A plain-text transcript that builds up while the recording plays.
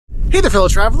Hey there, fellow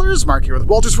travelers. Mark here with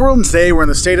Wolters World, and today we're in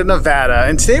the state of Nevada.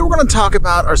 And today we're going to talk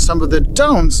about are some of the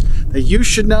don'ts that you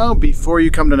should know before you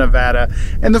come to Nevada.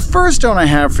 And the first don't I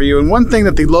have for you, and one thing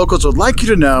that the locals would like you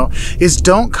to know, is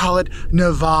don't call it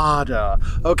Nevada.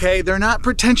 Okay, they're not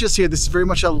pretentious here. This is very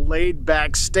much a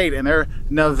laid-back state, and they're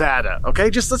Nevada. Okay,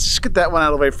 let's just get that one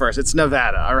out of the way first. It's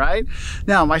Nevada. All right.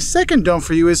 Now, my second don't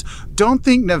for you is don't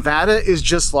think Nevada is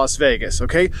just Las Vegas.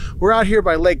 Okay, we're out here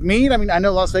by Lake Mead. I mean, I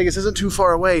know Las Vegas isn't too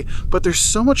far away, but there's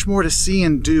so much more to see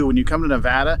and do when you come to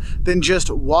Nevada than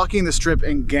just walking the strip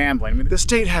and gambling. I mean, the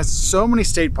state has so many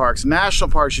state parks,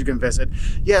 national parks you can visit.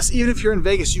 Yes, even if you're in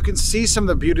Vegas, you can see some of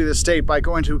the beauty of the state by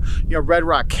going to, Red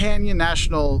Rock Canyon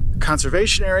National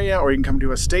Conservation Area, or you can come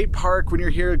to a state park when you're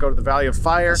here, go to the Valley of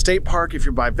Fire State Park if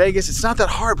you're by Vegas. It's not that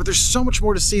hard, but there's so much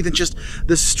more to see than just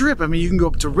the strip. I mean, you can go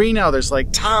up to Reno, there's Lake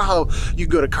Tahoe, you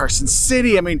can go to Carson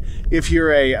City. I mean, if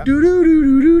you're a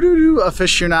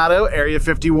aficionado, Area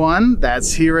 51,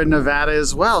 that's here in Nevada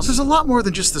as well. So there's a lot more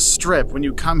than just the strip when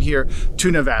you come here to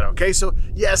Nevada, okay? So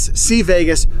yes, see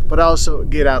Vegas, but also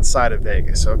get outside of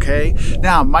Vegas, okay?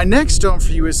 Now, my next don't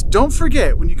for you is don't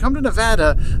forget, when you come to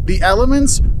Nevada, the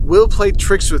elements will play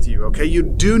tricks with you, okay? You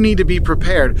do need to be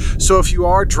prepared. So if you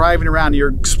are driving around,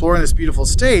 you're exploring this beautiful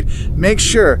state, make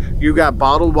sure you got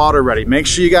bottled water ready. Make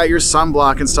sure you got your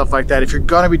sunblock and stuff like that if you're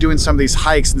gonna be doing some of these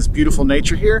hikes in this beautiful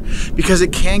nature here, because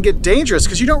it can get dangerous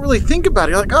because you don't really think about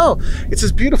it. You're like, oh, it's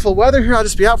this beautiful weather here, I'll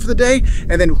just be out for the day,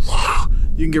 and then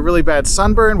you can get really bad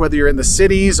sunburn, whether you're in the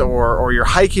cities or you're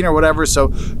hiking or whatever. So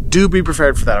do be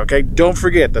prepared for that, okay? Don't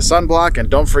forget the sunblock, and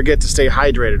don't forget to stay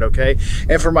hydrated, okay?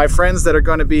 And for my friends that are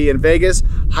going to be in Vegas,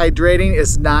 hydrating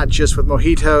is not just with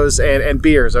mojitos and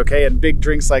beers, okay? And big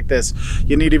drinks like this.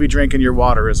 You need to be drinking your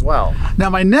water as well. Now,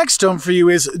 my next don't for you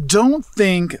is don't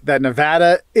think that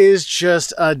Nevada is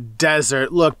just a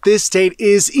desert. Look, this state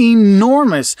is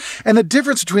enormous, and the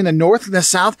difference between the north and the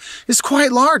south is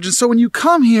quite large. And so when you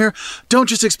come here, don't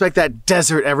just expect that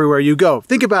desert everywhere you go.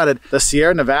 Think about it. The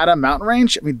Sierra Nevada mountain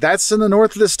range, I mean, that's in the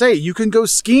north of the state. You can go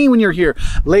skiing when you're here.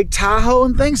 Lake Tahoe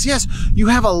and things. Yes, you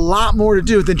have a lot more to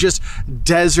do than just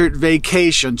desert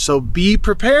vacation. So be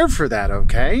prepared for that,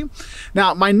 okay?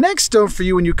 Now, my next don't for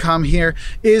you when you come here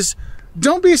is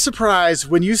don't be surprised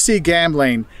when you see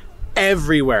gambling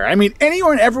everywhere. I mean,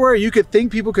 anywhere and everywhere you could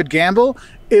think people could gamble,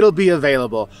 it'll be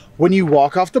available. When you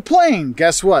walk off the plane,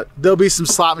 guess what? There'll be some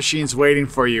slot machines waiting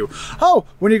for you. Oh,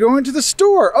 when you're going to the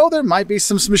store, oh, there might be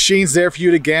some machines there for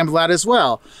you to gamble at as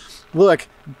well. Look,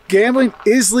 gambling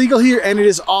is legal here, and it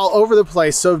is all over the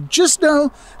place. So just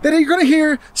know that you're going to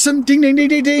hear some ding, ding, ding,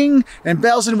 ding, ding, and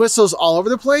bells and whistles all over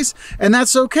the place, and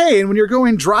that's okay. And when you're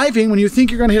going driving, when you think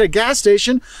you're going to hit a gas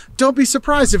station, don't be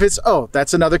surprised if it's, oh,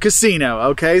 that's another casino,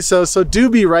 okay? So do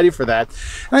be ready for that.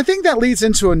 And I think that leads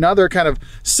into another kind of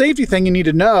safety thing you need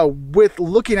to know with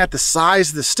looking at the size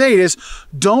of the state is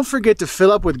don't forget to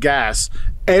fill up with gas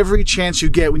every chance you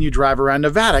get when you drive around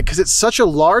Nevada, because it's such a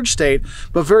large state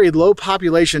but very low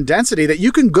population density that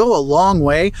you can go a long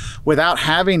way without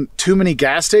having too many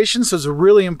gas stations. So it's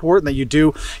really important that you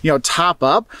do, top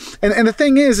up. And the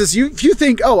thing is if you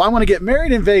think, oh, I want to get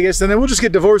married in Vegas and then we'll just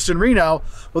get divorced in Reno,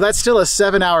 well, that's still a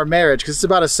 7-hour marriage because it's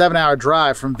about a 7-hour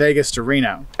drive from Vegas to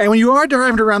Reno. And when you are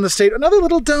driving around the state, another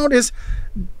little don't is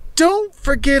don't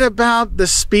forget about the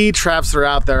speed traps that are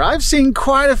out there. I've seen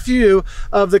quite a few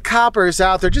of the coppers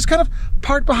out there just kind of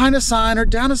parked behind a sign or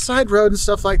down a side road and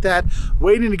stuff like that,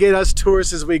 waiting to get us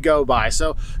tourists as we go by.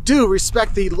 So do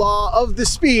respect the law of the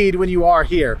speed when you are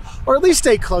here, or at least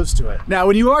stay close to it. Now,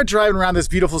 when you are driving around this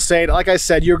beautiful state, like I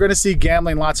said, you're going to see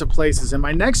gambling lots of places. And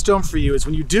my next don't for you is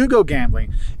when you do go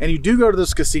gambling and you do go to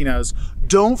those casinos,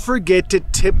 don't forget to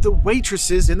tip the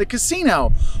waitresses in the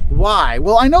casino. Why?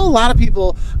 Well, I know a lot of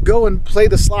people go and play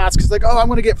the slots because like, oh, I'm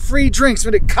going to get free drinks,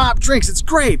 I'm going to get comp drinks, it's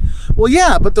great. Well,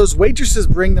 yeah, but those waitresses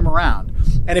bring them around.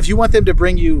 And if you want them to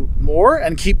bring you more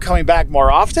and keep coming back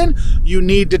more often, you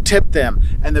need to tip them.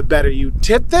 And the better you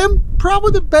tip them,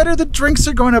 probably the better the drinks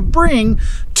they're going to bring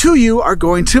to you are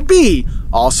going to be.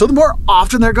 Also, the more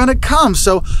often they're going to come.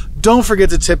 So don't forget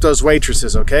to tip those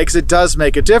waitresses, okay? Because it does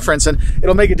make a difference, and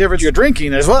it'll make a difference you're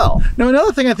drinking as well. Now,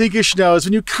 another thing I think you should know is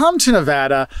when you come to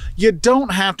Nevada, you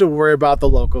don't have to worry about the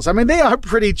locals. I mean, they are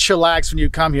pretty chillax when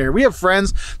you come here. We have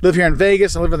friends live here in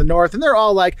Vegas and live in the north, and they're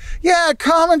all like, yeah,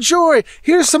 come enjoy.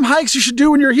 Here's some hikes you should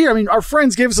do when you're here. I mean, our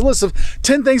friends gave us a list of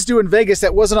 10 things to do in Vegas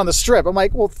that wasn't on the strip. I'm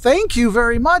like, well, thank you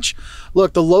very much.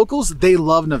 Look, the locals, they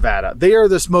love Nevada. They are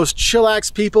the most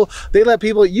chillax people. They let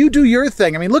people, you do your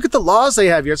thing. I mean, look at the laws they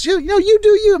have here. It's, you do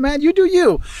you, man, you do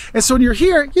you. And so when you're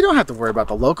here, you don't have to worry about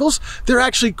the locals. They're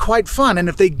actually quite fun. And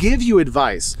if they give you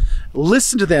advice,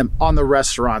 listen to them on the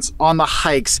restaurants, on the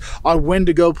hikes, on when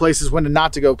to go places, when to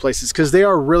not to go places, because they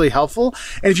are really helpful.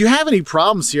 And if you have any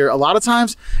problems here, a lot of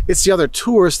times it's the other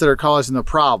tourists that are causing the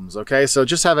problems, okay? So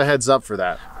just have a heads up for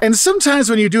that. And sometimes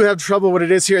when you do have trouble with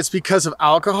it is here, it's because of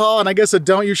alcohol. And I guess a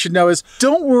don't you should know is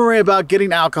don't worry about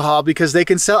getting alcohol, because they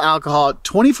can sell alcohol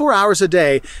 24 hours a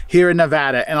day here in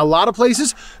Nevada. And a lot of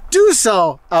places do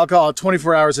sell alcohol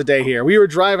 24 hours a day here. We were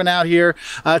driving out here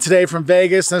today from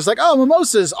Vegas, and it's like, oh,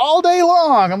 mimosas all day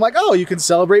long. I'm like, oh, you can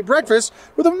celebrate breakfast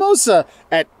with a mimosa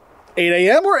at 8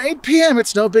 a.m. or 8 p.m.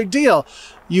 It's no big deal.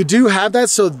 You do have that,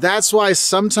 so that's why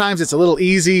sometimes it's a little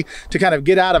easy to kind of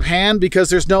get out of hand, because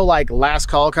there's no like last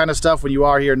call kind of stuff when you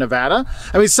are here in Nevada.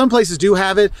 I mean, some places do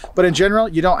have it, but in general,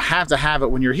 you don't have to have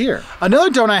it when you're here. Another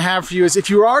don't I have for you is if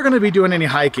you are going to be doing any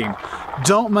hiking,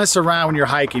 don't mess around when you're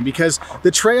hiking, because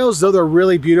the trails, though they're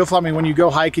really beautiful, I mean, when you go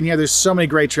hiking here, there's so many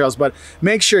great trails, but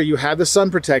make sure you have the sun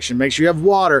protection, make sure you have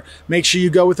water, make sure you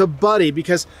go with a buddy,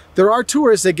 because there are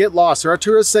tourists that get lost, there are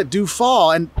tourists that do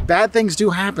fall, and bad things do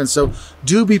happen, so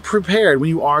do be prepared when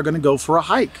you are going to go for a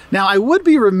hike. Now, I would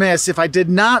be remiss if I did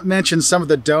not mention some of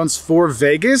the don'ts for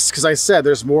Vegas, because I said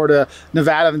there's more to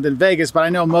Nevada than Vegas, but I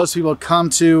know most people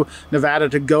come to Nevada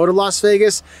to go to Las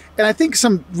Vegas, and I think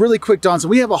some really quick don'ts.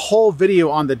 We have a whole video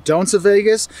on the don'ts of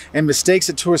Vegas and mistakes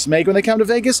that tourists make when they come to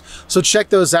Vegas, so check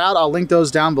those out. I'll link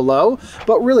those down below.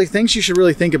 But really, things you should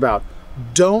really think about.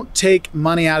 Don't take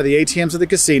money out of the ATMs of the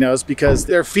casinos, because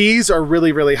their fees are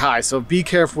really, really high. So be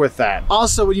careful with that.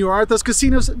 Also, when you are at those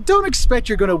casinos, don't expect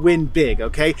you're going to win big,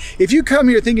 okay? If you come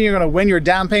here thinking you're going to win your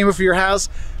down payment for your house,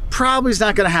 probably is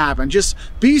not going to happen. Just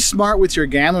be smart with your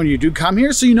gambling when you do come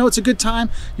here, so you know it's a good time.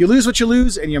 You lose what you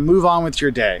lose and you move on with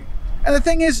your day. And the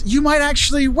thing is, you might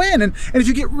actually win. And if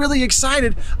you get really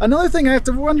excited, another thing I have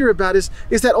to wonder about is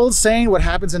that old saying, what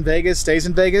happens in Vegas stays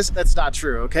in Vegas? That's not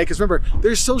true, okay? Because remember,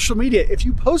 there's social media. If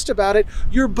you post about it,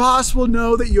 your boss will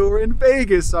know that you're in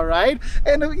Vegas, all right?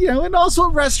 And, you know, and also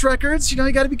arrest records, you know,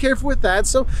 you got to be careful with that.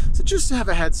 So just to have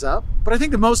a heads up. But I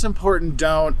think the most important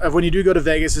don't of when you do go to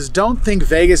Vegas is don't think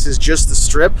Vegas is just the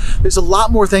Strip. There's a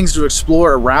lot more things to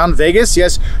explore around Vegas.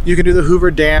 Yes, you can do the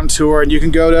Hoover Dam tour, and you can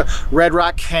go to Red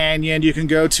Rock Canyon, you can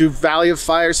go to Valley of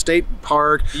Fire State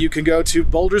Park, you can go to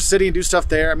Boulder City and do stuff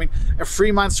there. I mean, at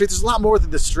Fremont Street, there's a lot more than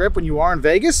the Strip when you are in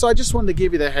Vegas, so I just wanted to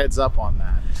give you the heads up on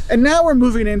that. And now we're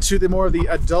moving into the more of the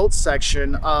adult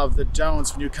section of the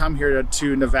don'ts when you come here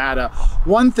to Nevada.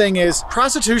 One thing is,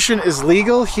 prostitution is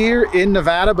legal here in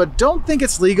Nevada, but don't think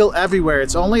it's legal everywhere.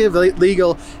 It's only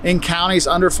legal in counties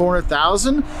under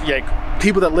 400,000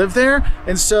 people that live there.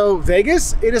 And so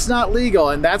Vegas, it is not legal.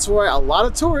 And that's why a lot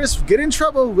of tourists get in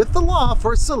trouble with the law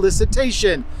for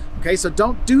solicitation. Okay, so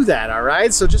don't do that, all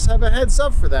right? So just have a heads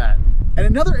up for that. And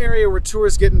another area where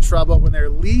tourists get in trouble when they're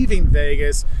leaving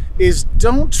Vegas is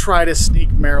don't try to sneak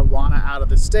marijuana out of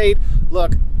the state.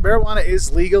 Look, marijuana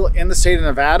is legal in the state of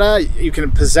Nevada. You can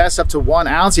possess up to 1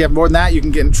 ounce. You have more than that, you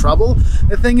can get in trouble.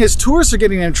 The thing is, tourists are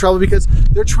getting in trouble because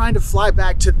they're trying to fly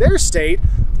back to their state,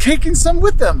 taking some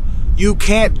with them. You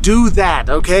can't do that,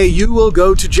 okay? You will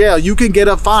go to jail. You can get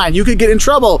a fine. You can get in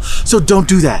trouble. So don't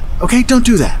do that, okay? Don't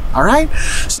do that, all right?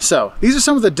 So these are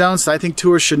some of the don'ts that I think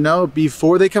tourists should know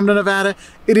before they come to Nevada.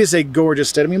 It is a gorgeous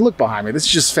state. I mean, look behind me. This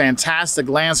is just fantastic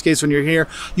landscapes when you're here.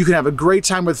 You can have a great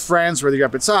time with friends, whether you're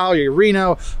up at Tahoe, you're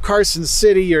Reno, Carson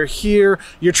City, you're here,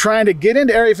 you're trying to get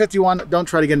into Area 51. Don't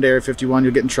try to get into Area 51.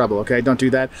 You'll get in trouble, okay? Don't do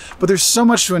that. But there's so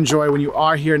much to enjoy when you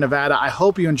are here in Nevada. I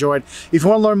hope you enjoyed. If you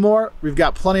want to learn more, we've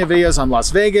got plenty of videos on Las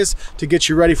Vegas to get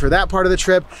you ready for that part of the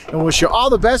trip. And we wish you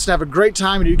all the best and have a great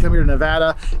time when you come here to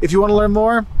Nevada. If you want to learn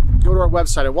more, go to our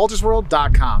website at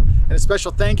woltersworld.com. And a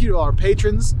special thank you to our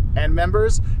patrons and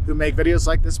members who make videos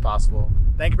like this possible.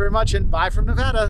 Thank you very much, and bye from Nevada.